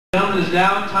Gentlemen, it's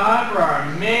now time for our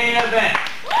main event.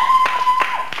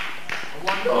 A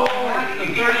wonderful match, the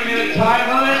 30-minute time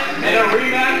limit, and a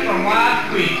rematch from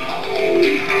last week.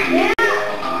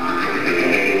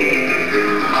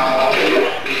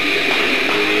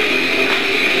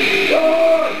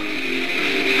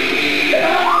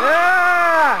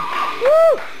 Yeah.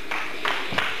 Woo!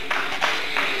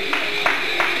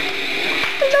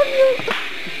 I love you.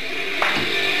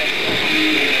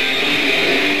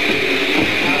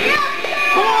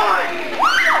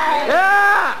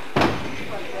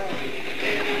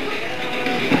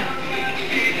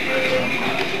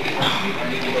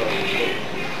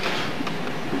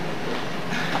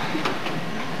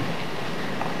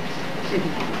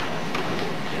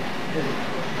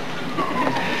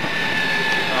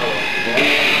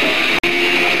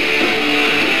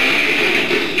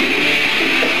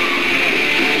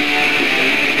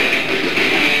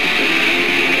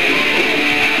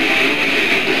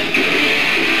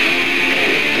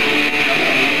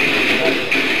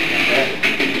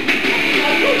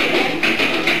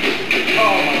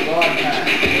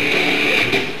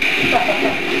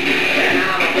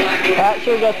 Pat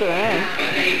sure got their hand.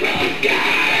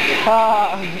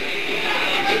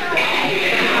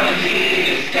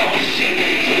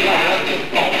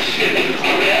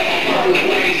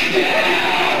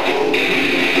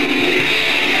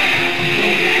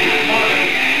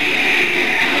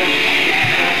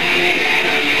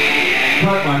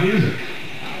 Start my music.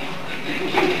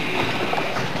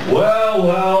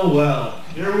 Well.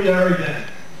 Here we are again.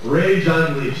 Rage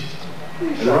Unleashed.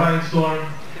 And Ryan Storm,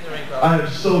 I am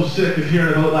so sick of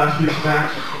hearing about last week's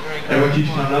match. Everyone keeps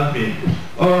coming up to me.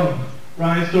 Oh,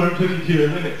 Ryan Storm took you to your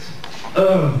limits.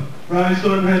 Oh, Ryan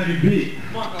Storm had you beat.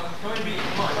 Come on, fellas. Come and beat.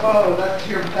 Come on. Oh, that's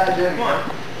your bad day.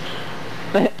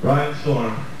 Come on. Ryan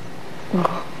Storm. I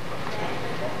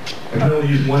can only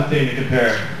use one thing to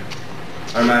compare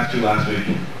our match to last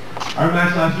week. Our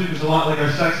match last week was a lot like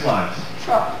our sex lives.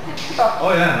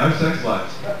 Oh yeah, our sex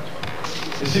lives.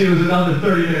 You see, it was another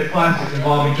 30-minute classic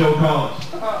involving Joe College.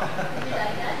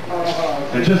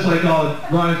 And just like all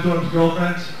Ryan Storm's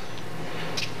girlfriends,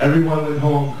 everyone went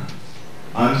home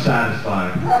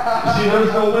unsatisfied. You see, there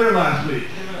was no winner last week.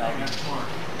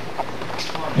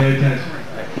 Pay attention.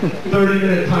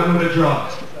 30-minute time limit draw.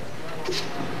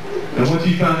 And once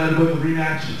you found out about the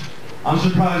rematch, I'm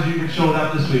surprised you even showed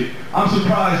up this week. I'm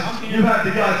surprised you had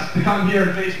the guts to come here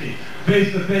and face me,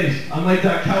 face to face. Unlike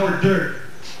that coward Dirt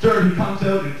who comes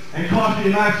out and cost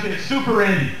me a match against Super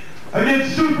Randy.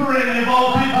 Against Super Randy of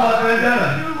all people at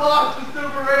Vendetta. You lost to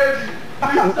Super Randy.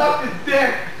 You sucked his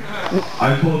dick.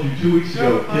 I told you 2 weeks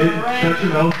ago, kid, shut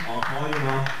your mouth, I'll call your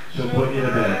mom, she'll put you to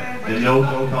bed. And no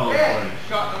college party.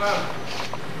 Shut them out.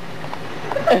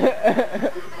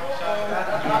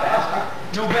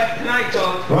 No bet tonight,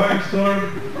 though. Ryan Storm,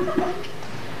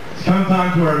 it's come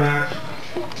time to our match.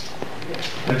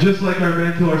 And just like our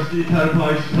mentor Steve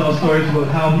Pettipaw used to tell stories about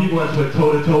how he once went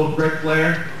toe-to-toe with Ric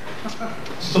Flair,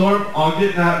 Storm, I'll get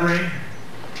in that ring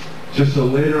just so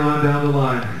later on down the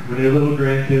line, when your little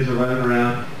grandkids are running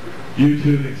around, you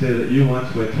too can say that you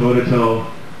once went toe-to-toe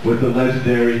with the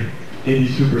legendary indie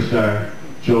superstar,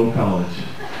 Joe College.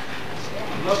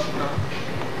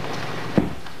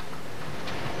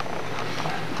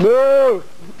 Boo!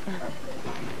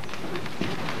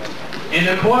 In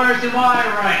the corner to my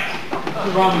right,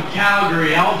 from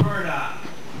Calgary, Alberta,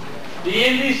 the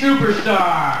indie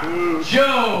superstar,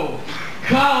 Joe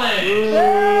College.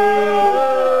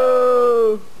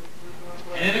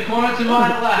 And in the corner to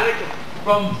my left,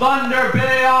 from Thunder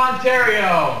Bay,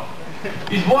 Ontario,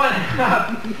 he's one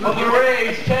half of the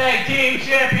Rage Tag Team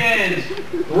Champions,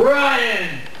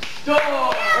 Ryan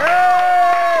Storm.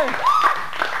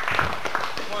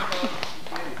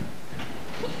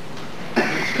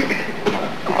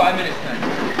 5 minutes then.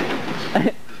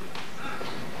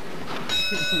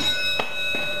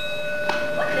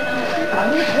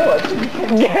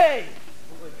 Yay!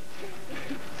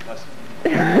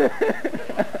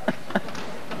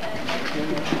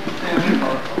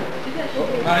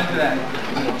 Not into that.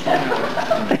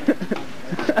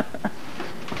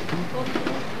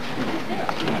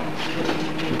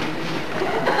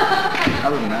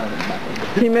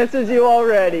 He misses you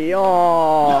already.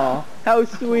 Aww. How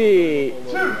sweet.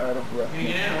 2, 3,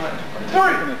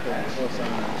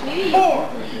 You 4,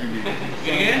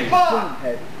 get in?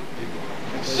 5,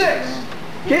 6.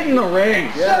 Get in the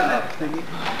ring. Yeah.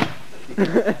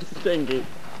 Stinky.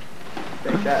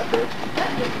 Take that, bitch.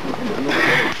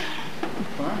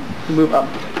 Move up.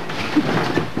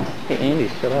 Hey, Andy,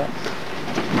 shut up.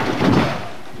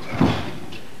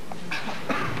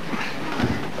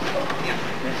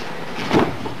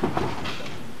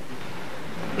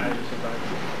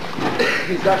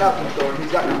 He's got nothing, Thor.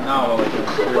 He's got nothing. No,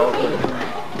 well,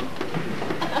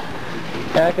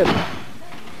 Pack it.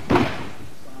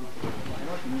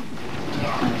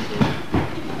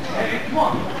 Hey, come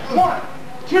on. 1,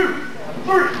 2,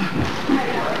 3.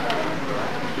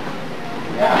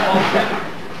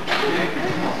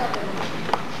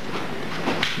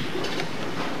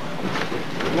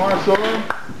 Come on, Thor.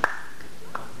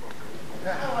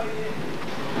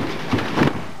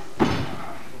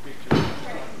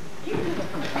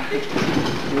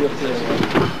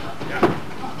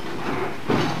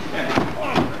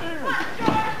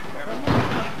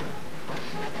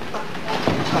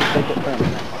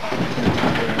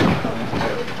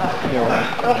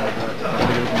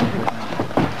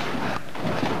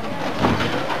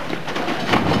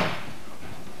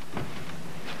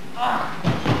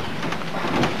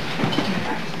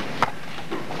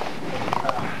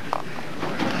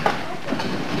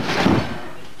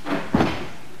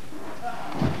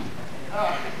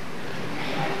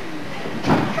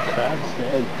 That's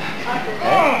dead.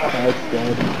 That's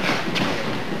dead.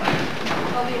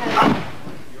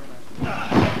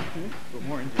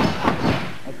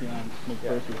 That's beyond.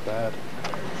 McPherson is bad.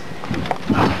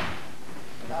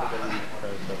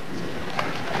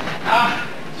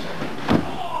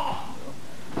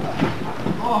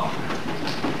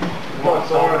 Come on,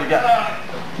 Thor. What do you got?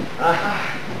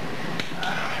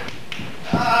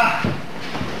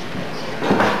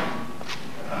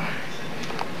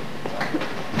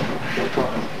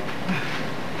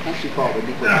 What's she called? The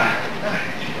deep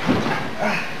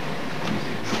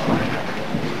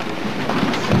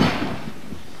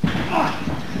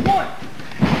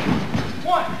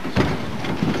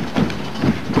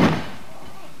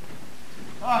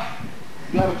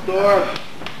Got him, Thor.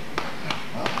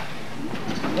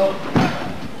 Nope.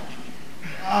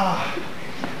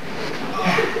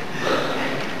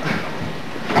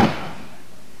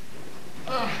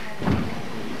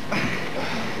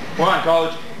 Come on,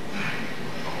 college.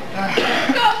 Go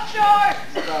short!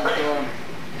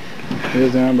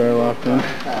 Here's the armbar locked in.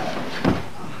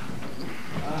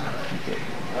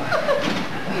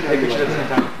 Take pictures at the same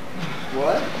time.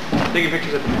 What? Taking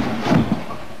pictures at the same time.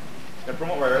 Gotta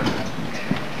promote right, right?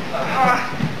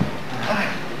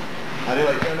 I do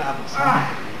like doing apples.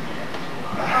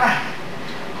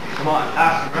 Come on,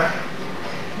 ask him, right?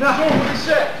 No, what do you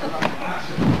say?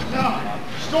 No,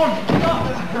 Storm,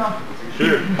 no.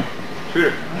 Shoot her. Shoot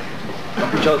her.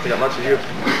 Don't be jealous, I got lots of you.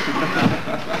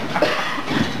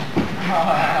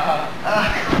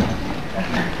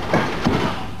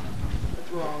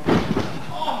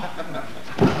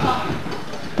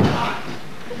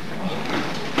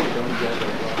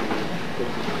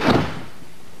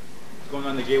 What's going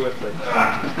on the gay website?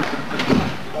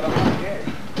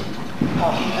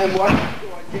 And what?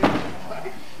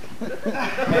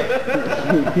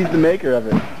 He's the maker of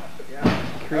it.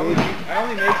 I only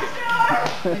make it.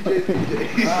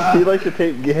 He likes to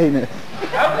tape gayness.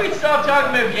 How can we stop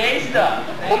talking about gay stuff?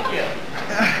 Thank you.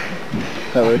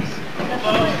 That works.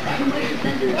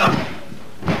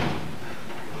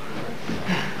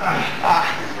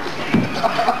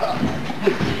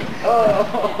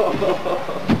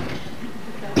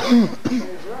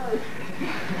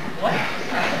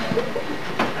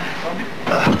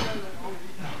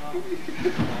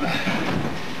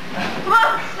 Come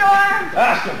on, Storm!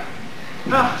 Ask him.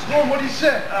 No, Storm, what do you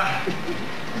say?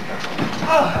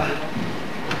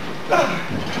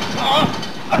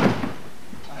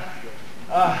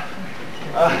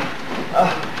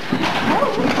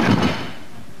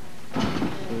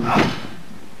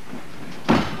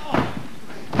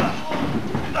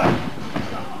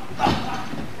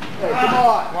 Hey, come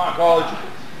on. Come on, college.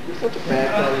 You're such a bad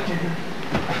college.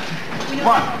 Come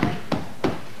on.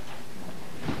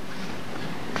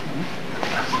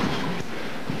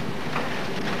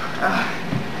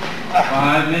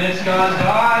 Five minutes goes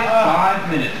by. 5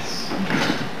 minutes.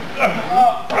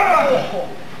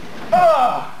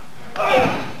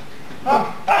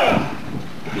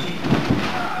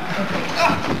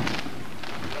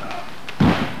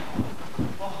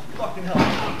 Fucking hell.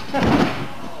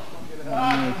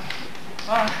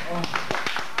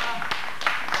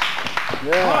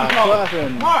 Yeah,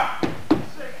 clapping. Come on.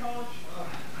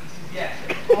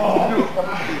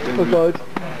 Go, coach.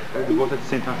 We'll do both at the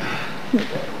same time.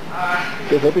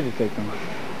 Just hope you just take them.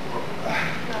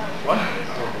 What?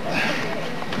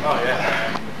 Oh,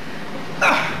 yeah.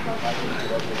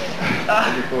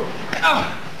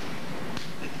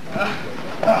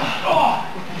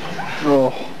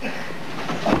 Oh.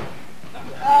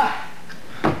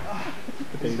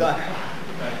 He's done.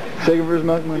 Shake it for his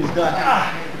milkman. He's done.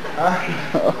 How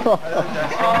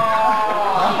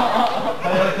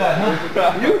do you like that, huh?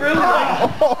 Oh,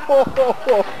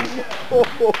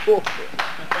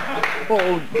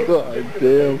 God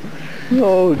damn.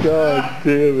 Oh, God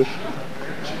damn it.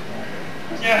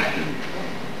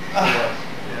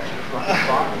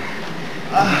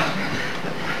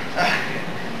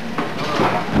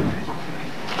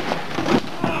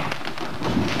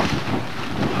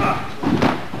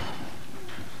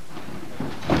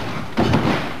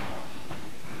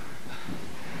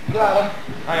 Got him.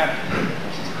 I got it.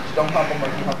 Just don't pop him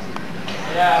like you humped.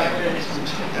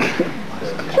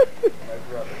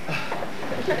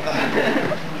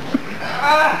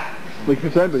 Like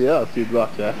if anybody else, you'd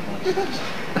watch that.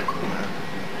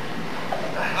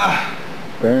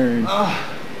 Burn. Come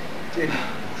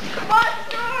on,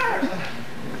 Storm!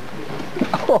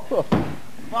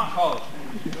 Come on, college.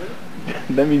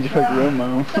 That means you're like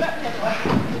Romo.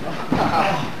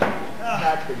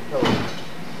 That's been killed.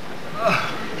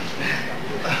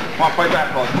 Come on, fight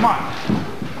back, college. Come on.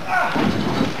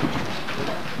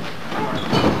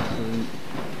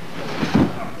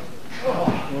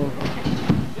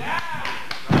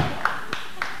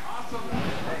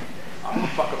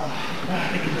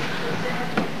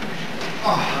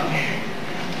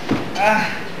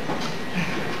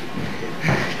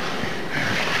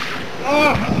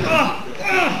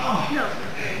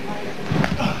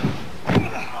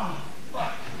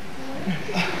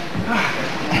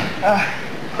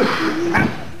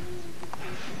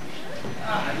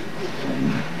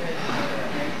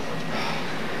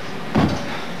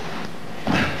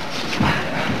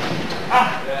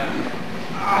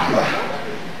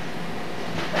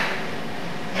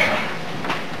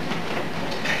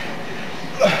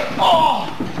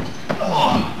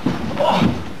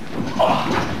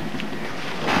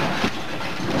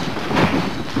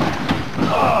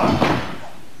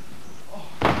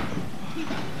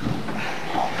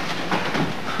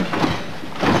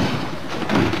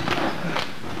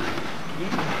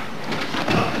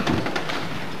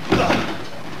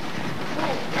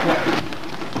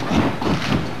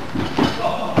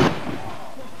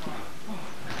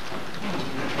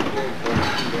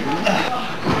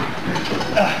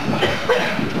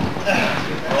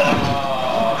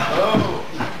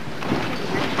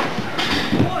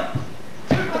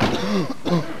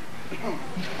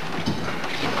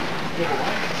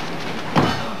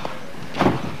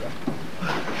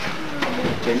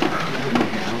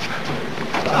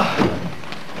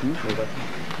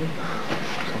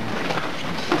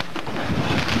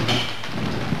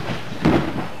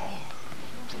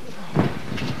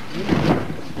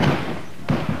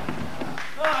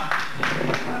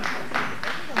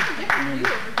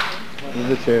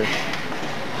 There's a chair.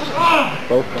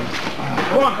 Both of them.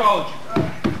 Come on, college.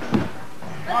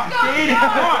 Come on, Steve.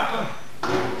 Come on.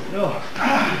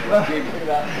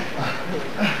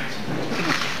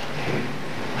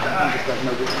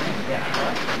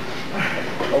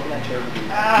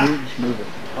 Just move it.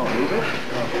 Oh, move it?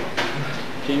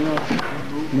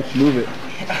 Just move it.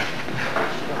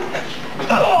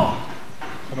 I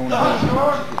don't want to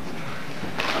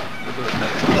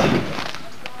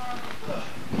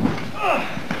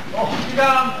You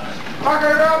got him.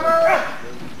 Parker, over.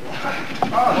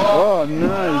 Oh,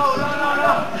 nice.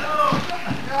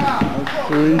 That's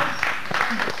sweet.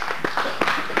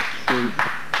 Sweet.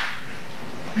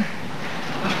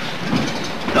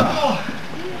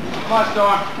 Come on,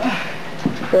 Storm.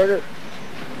 Parker.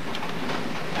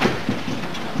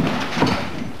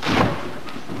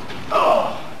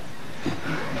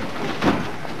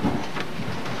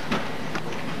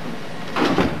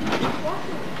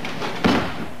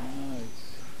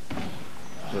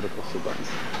 Vertical subbutton.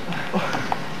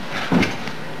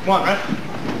 Come on, man.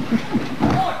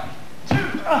 1,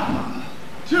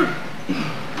 2.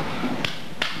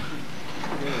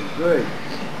 Good.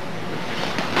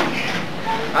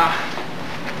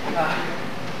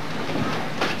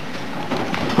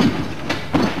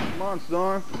 Come on,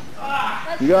 Storm.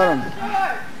 You got him.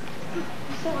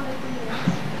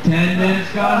 10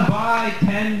 minutes gone by,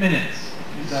 10 minutes.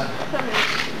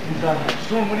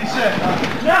 Storm, what do you say?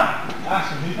 No.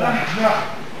 Ask him, he's done. No.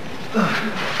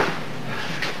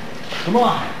 Come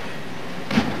on.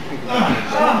 You got it,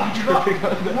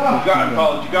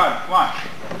 college. You got it. Come on.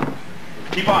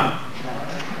 Keep on.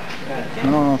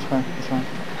 No, it's fine. It's fine.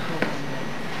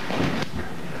 I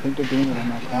think they're doing it on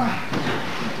that corner.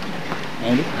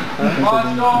 Andy? I think Come on, they're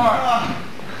doing it. Storm.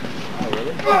 Oh,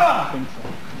 really? I think so.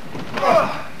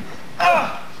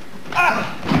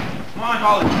 Come on,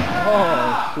 college.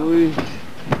 Oh, sweet.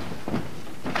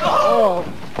 Oh.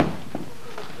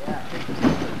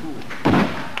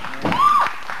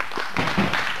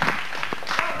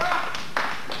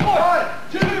 1,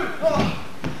 2.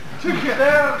 2 kick.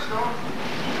 There, Storm.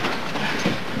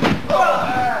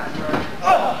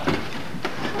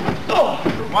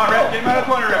 him out of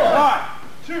the corner, Rick. 1,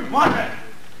 2, 1, Rick.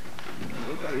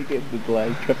 You gave the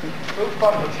leg.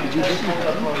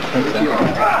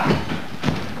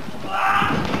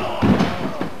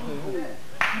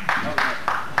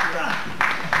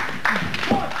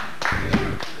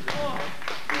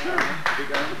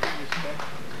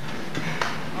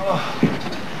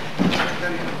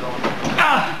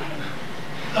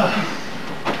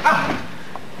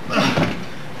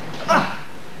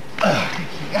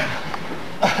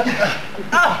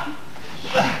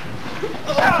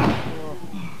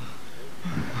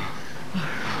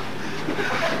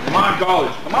 Come on,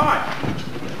 college. Come on.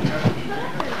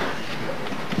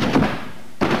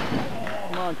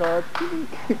 Come on, college.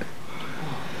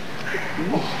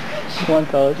 Come on,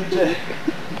 college.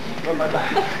 Run my back.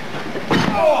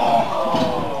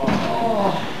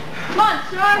 Come on,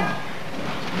 son.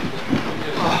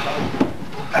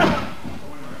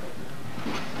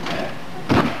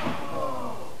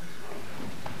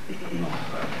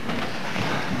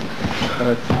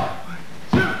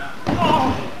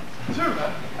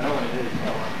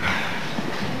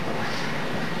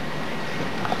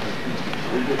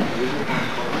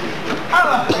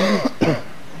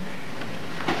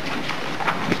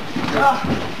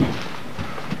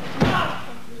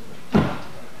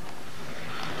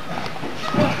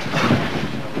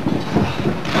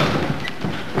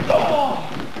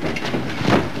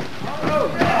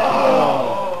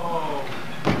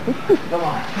 Come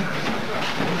on.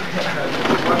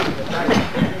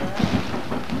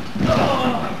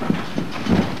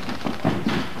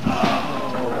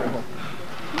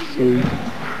 Sweet.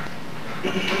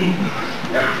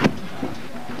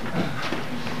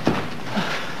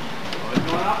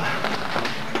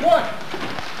 One.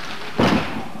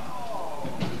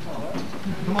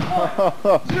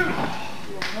 Two.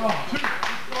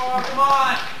 Come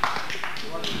on.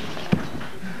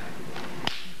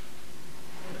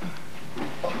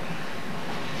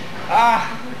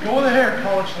 Go with the hair,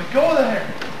 college. Go with the hair.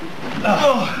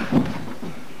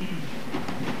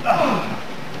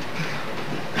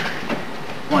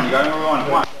 Come on, you got number 1.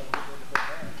 Come on.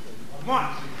 Come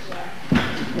on.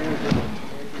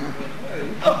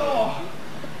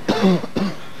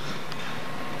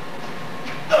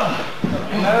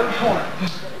 Get out of the corner.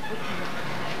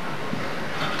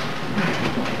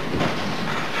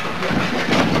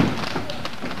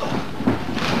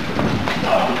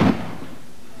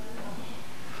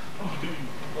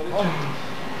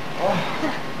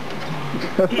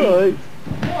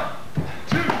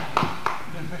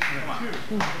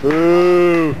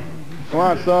 Boo! Come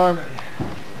on, Storm.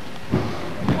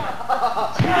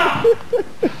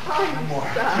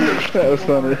 That was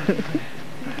funny.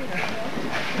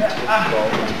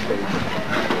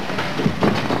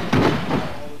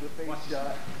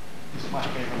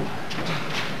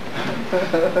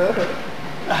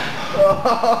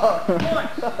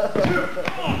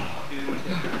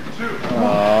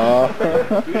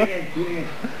 Aww. Do it again.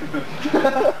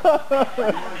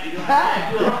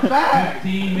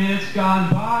 15 minutes gone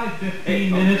by,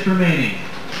 15 minutes remaining.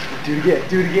 Do it again.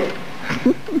 Do it again.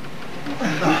 You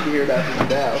can hear that from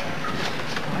now.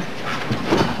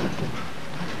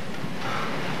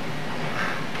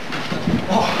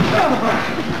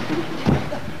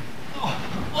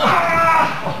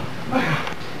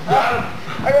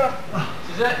 I got him.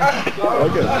 This is it.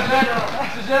 Okay.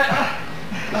 This is it.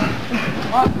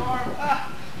 Come on, Storm.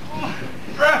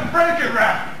 Rap, break it,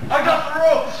 Rap. I got the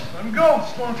ropes. I'm going,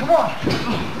 Storm. Come on.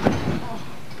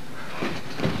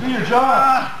 Do your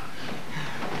job.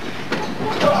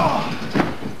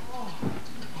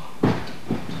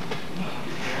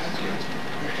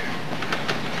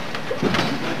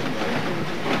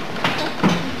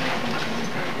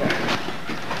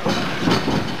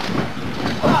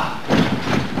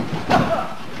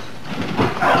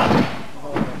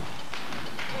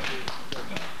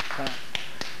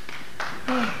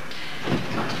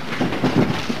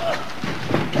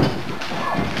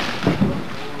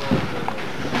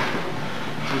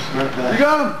 You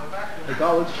got him! Hey,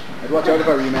 college. I'd watch out if I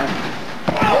were you, man.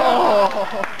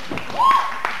 Oh.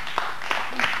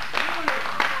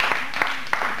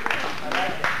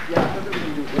 Yeah, that's what we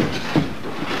can do.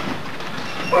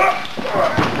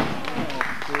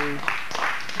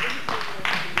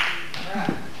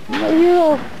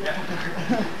 No,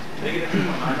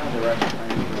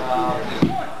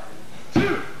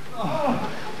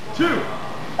 Two.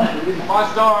 Come on,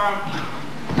 Storm.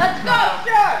 Let's go,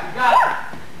 sure. You got it.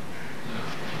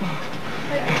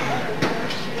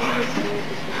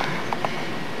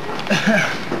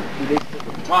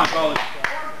 Come on, college.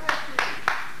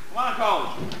 Come on,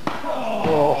 college.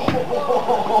 Oh.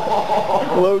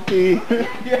 Low key.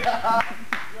 Yeah.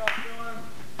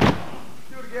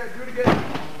 Do it again.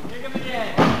 Kick him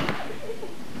again.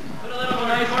 Put a little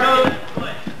nice move.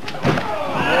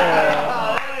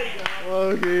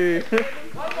 Okay.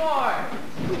 One more.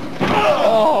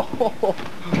 Oh.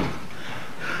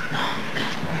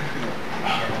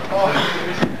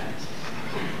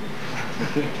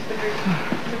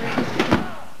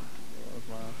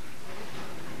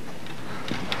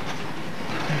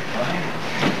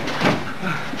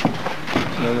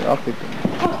 I'll pick them.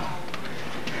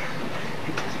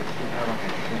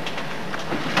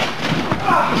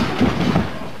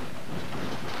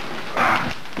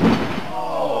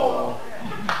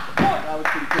 That was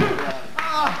pretty cool.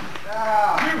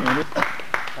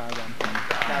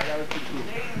 That was pretty cool.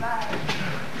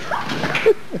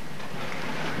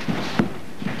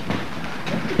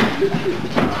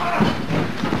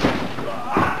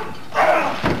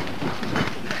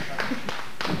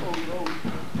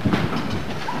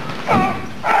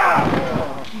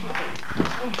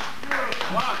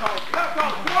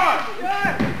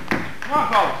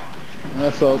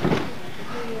 That's all.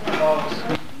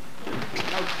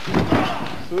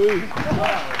 Sweet.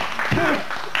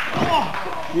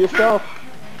 Yourself.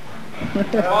 Come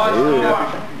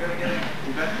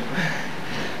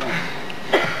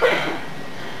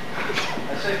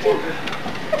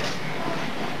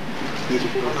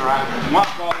on,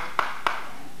 Carlos.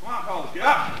 Come on, Carlos. Get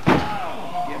up.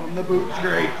 Give him the boot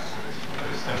scrape.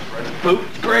 Boot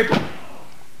scrape.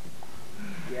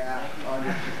 Yeah,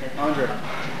 Andre.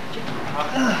 That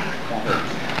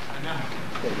hurts.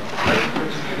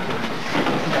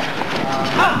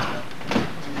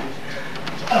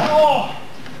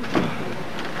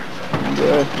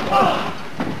 There you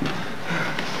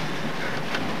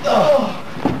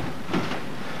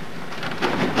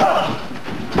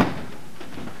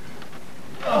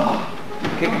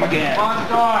Kick him again. Come on,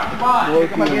 Star. Come on.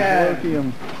 Work him, again. work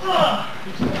him.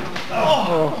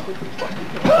 Oh.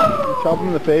 Chop him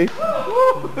in the face.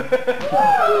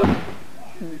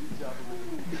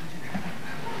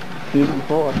 See it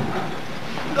before.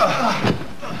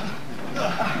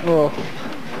 Oh.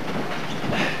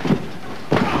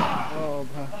 Oh,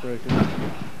 backbreaker.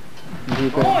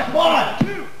 Come on.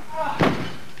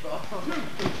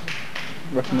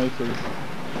 Russian Aces.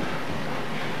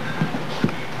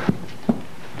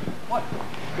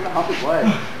 Off his leg.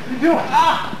 What are you doing?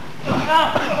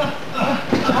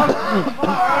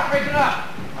 Alright, break it up.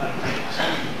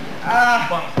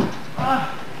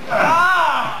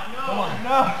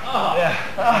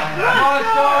 Come on,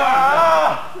 Star.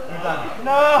 We're done.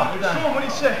 No. We're done. Sean, what do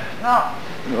you say? No.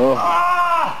 Oh.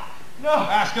 No.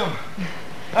 Ask him.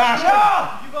 Ask him.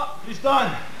 Give up. He's done.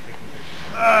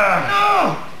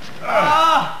 No.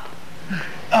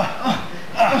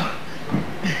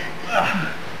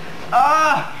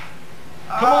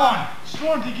 Come on.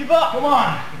 Storm, do you give up? Come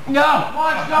on. No. Come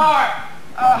on, Star.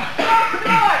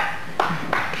 Come on.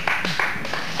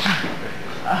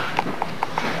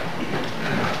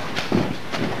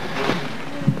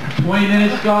 20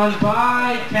 minutes gone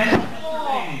by, 10 minutes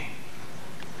remaining.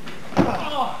 Get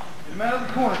him out of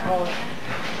the corner, Carlos.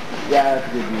 Yeah, that's a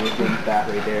good view. Good stat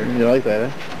right there. You like that,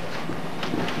 eh?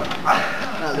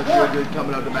 That looks real good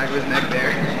coming out the back of his neck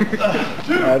there.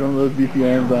 I don't know those beefy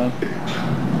arms on. 3.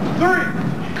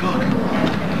 Cook.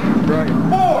 Brian.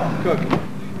 4. Cook.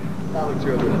 That looks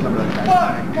real good coming out the back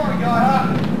 5. of his Come neck. on, guy.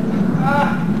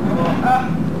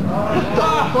 What the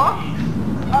fuck?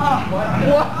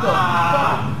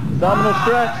 Abdominal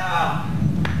stretch.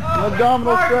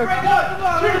 Abdominal stretch.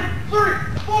 1, 2, 3,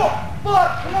 4,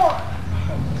 5. Come on.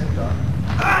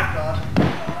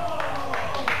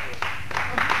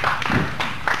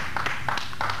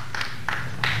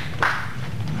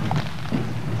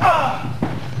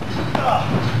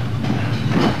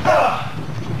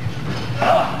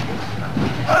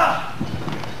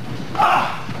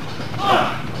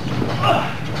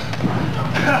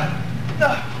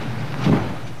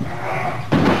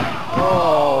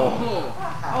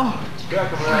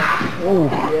 Oh.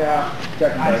 Yeah.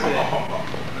 Check him out.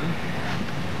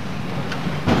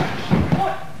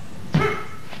 1, 2.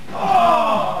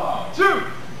 2.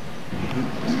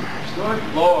 Good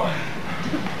Lord.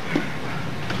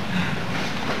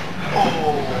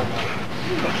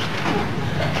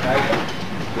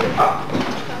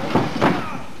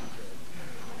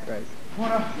 Right.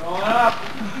 Going up.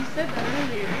 You said that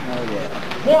earlier. Oh, yeah.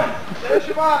 1. Finish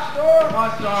him off, Storm. Come on,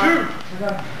 Storm.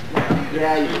 2.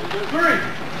 Yeah, you. 3.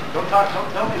 Don't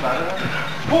tell me about it.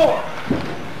 4.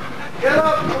 Get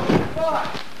up. 5.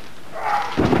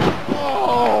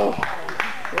 Oh.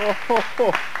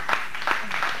 Oh.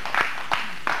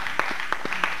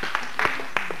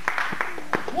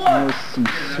 That was some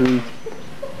sweet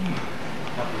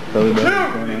belly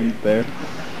button. feet there.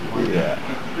 Yeah.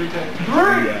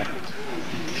 Yeah.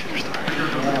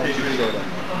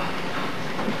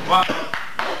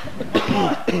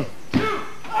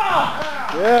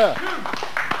 Yeah.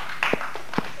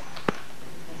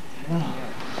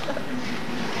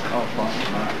 Oh, fuck.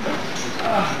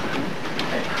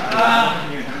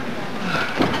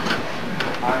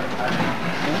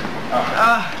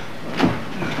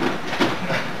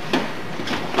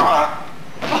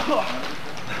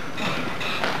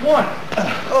 One,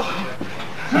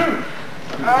 two,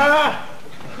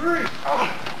 three.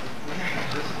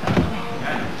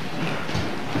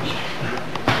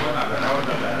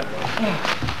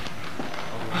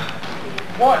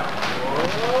 One.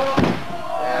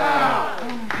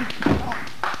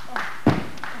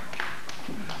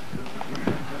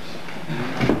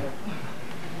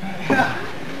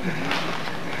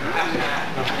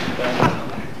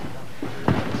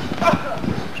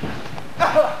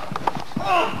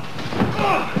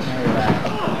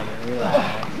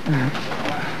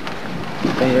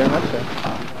 Thank you very much, sir.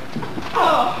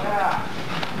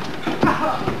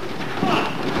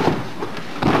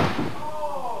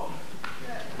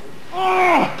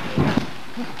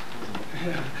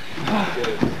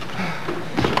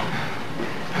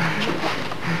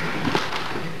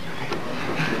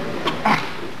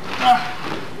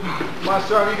 Come on,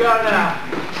 Storm, you got it now.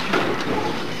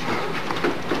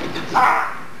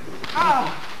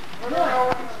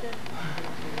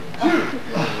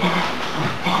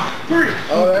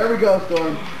 Oh, there we go,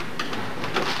 Storm.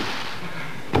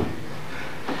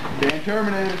 Dan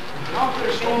Terminator. Out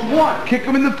there, Storm. One, Kick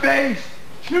him in the face.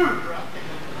 two.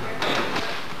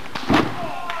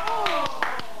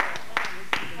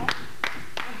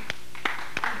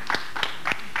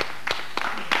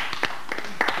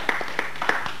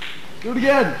 Do it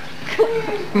again.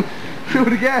 Do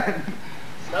it again.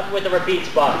 Stop with the repeat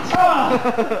spots. Come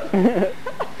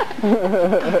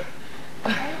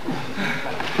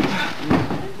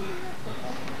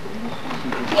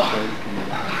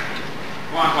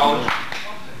on, College.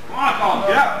 Come on, College.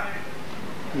 Get out.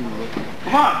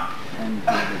 Come on.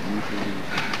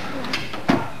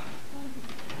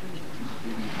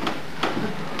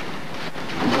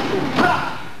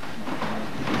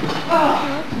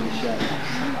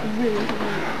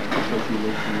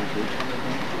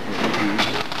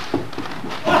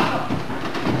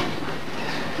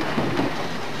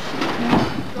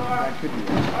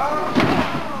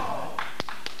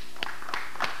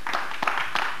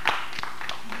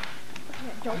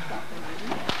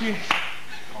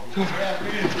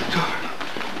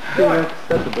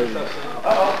 That's a big one.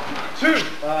 Two.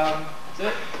 That's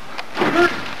it.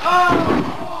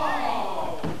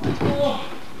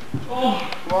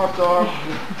 Come on, Storm.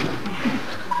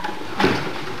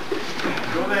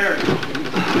 Go there.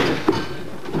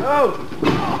 Go.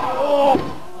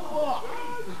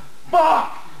 Fuck.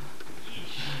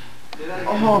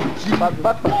 Oh, gee. Butt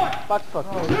fuck.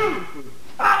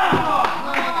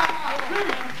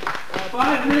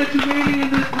 5 minutes remaining in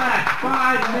this match.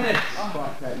 5 minutes.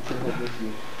 Fuck that. You should have this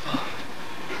one.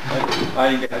 I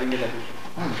didn't get that.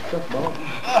 It's a ball.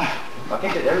 I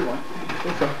can't get everyone.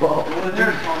 It's a ball.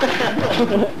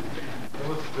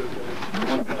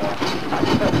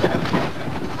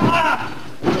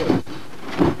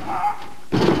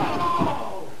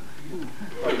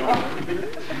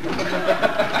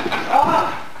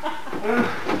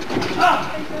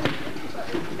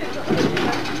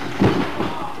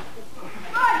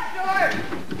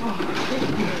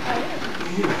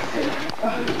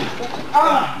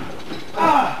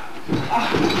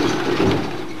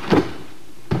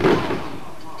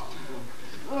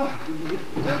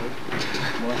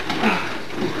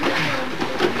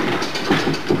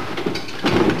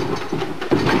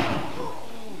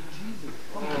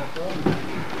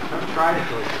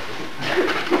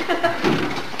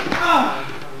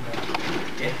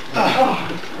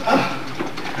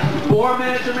 Four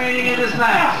minutes remaining in this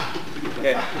match.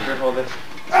 Okay, here, hold this.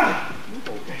 I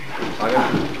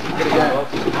got it. Get it again.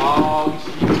 Oh,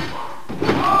 jeez.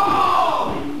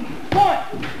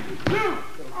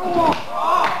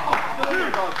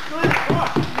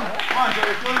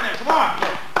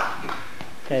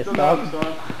 Okay, stop.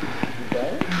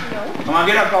 Come on,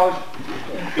 get up, College.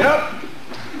 Get up.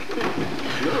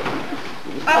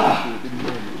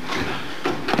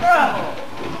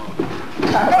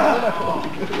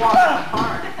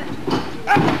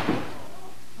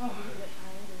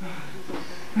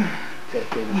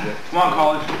 Come on,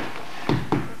 College.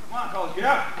 Come on, College, get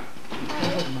up.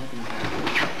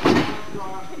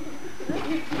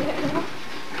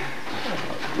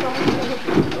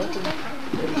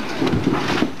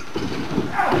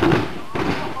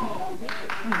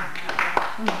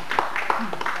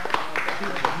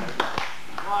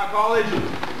 college.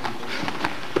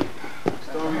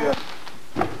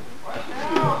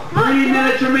 3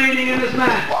 minutes remaining in this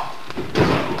match.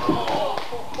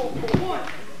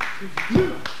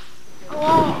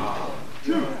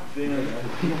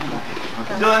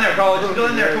 Still in there, college. Still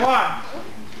in there. Come on.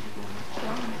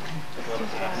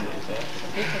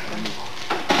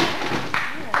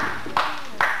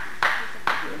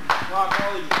 Come on,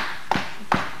 college.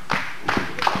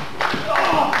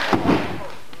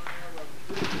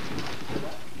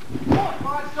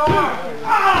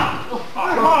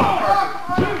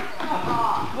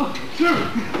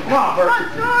 Come on, Bert.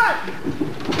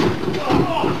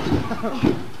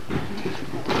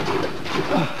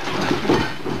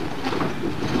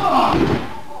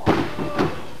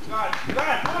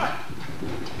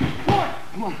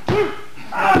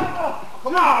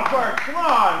 Come on, Bert. Come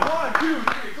on. 1, 2,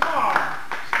 3. Come on.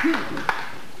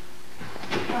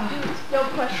 Still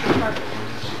question Parker.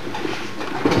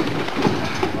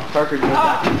 Parker, you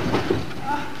got that.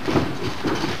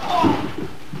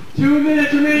 2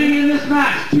 minutes remaining in this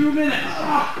match. 2 minutes.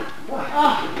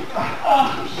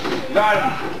 Got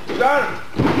him. Got him.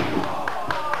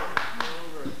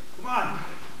 Come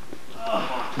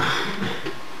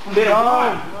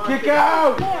on. Kick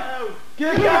out!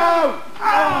 Kick out!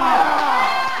 Kick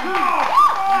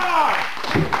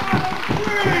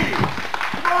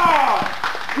out!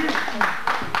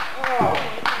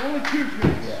 Only 2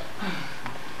 minutes.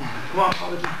 Come on,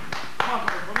 college. Come on, come on.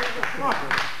 Come on,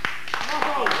 college. Come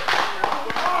on.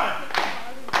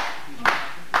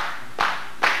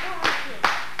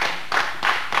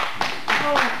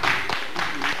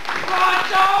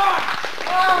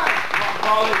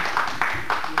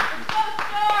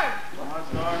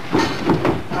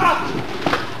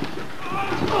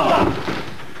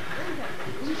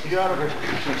 Get out of here.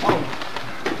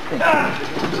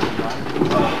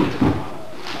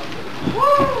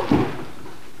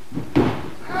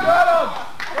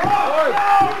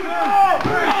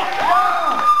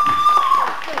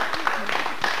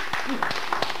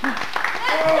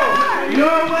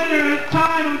 Your winner at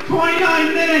time of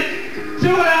 29 minutes,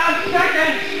 2.5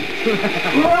 seconds.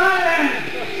 Ryan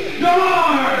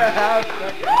Storm!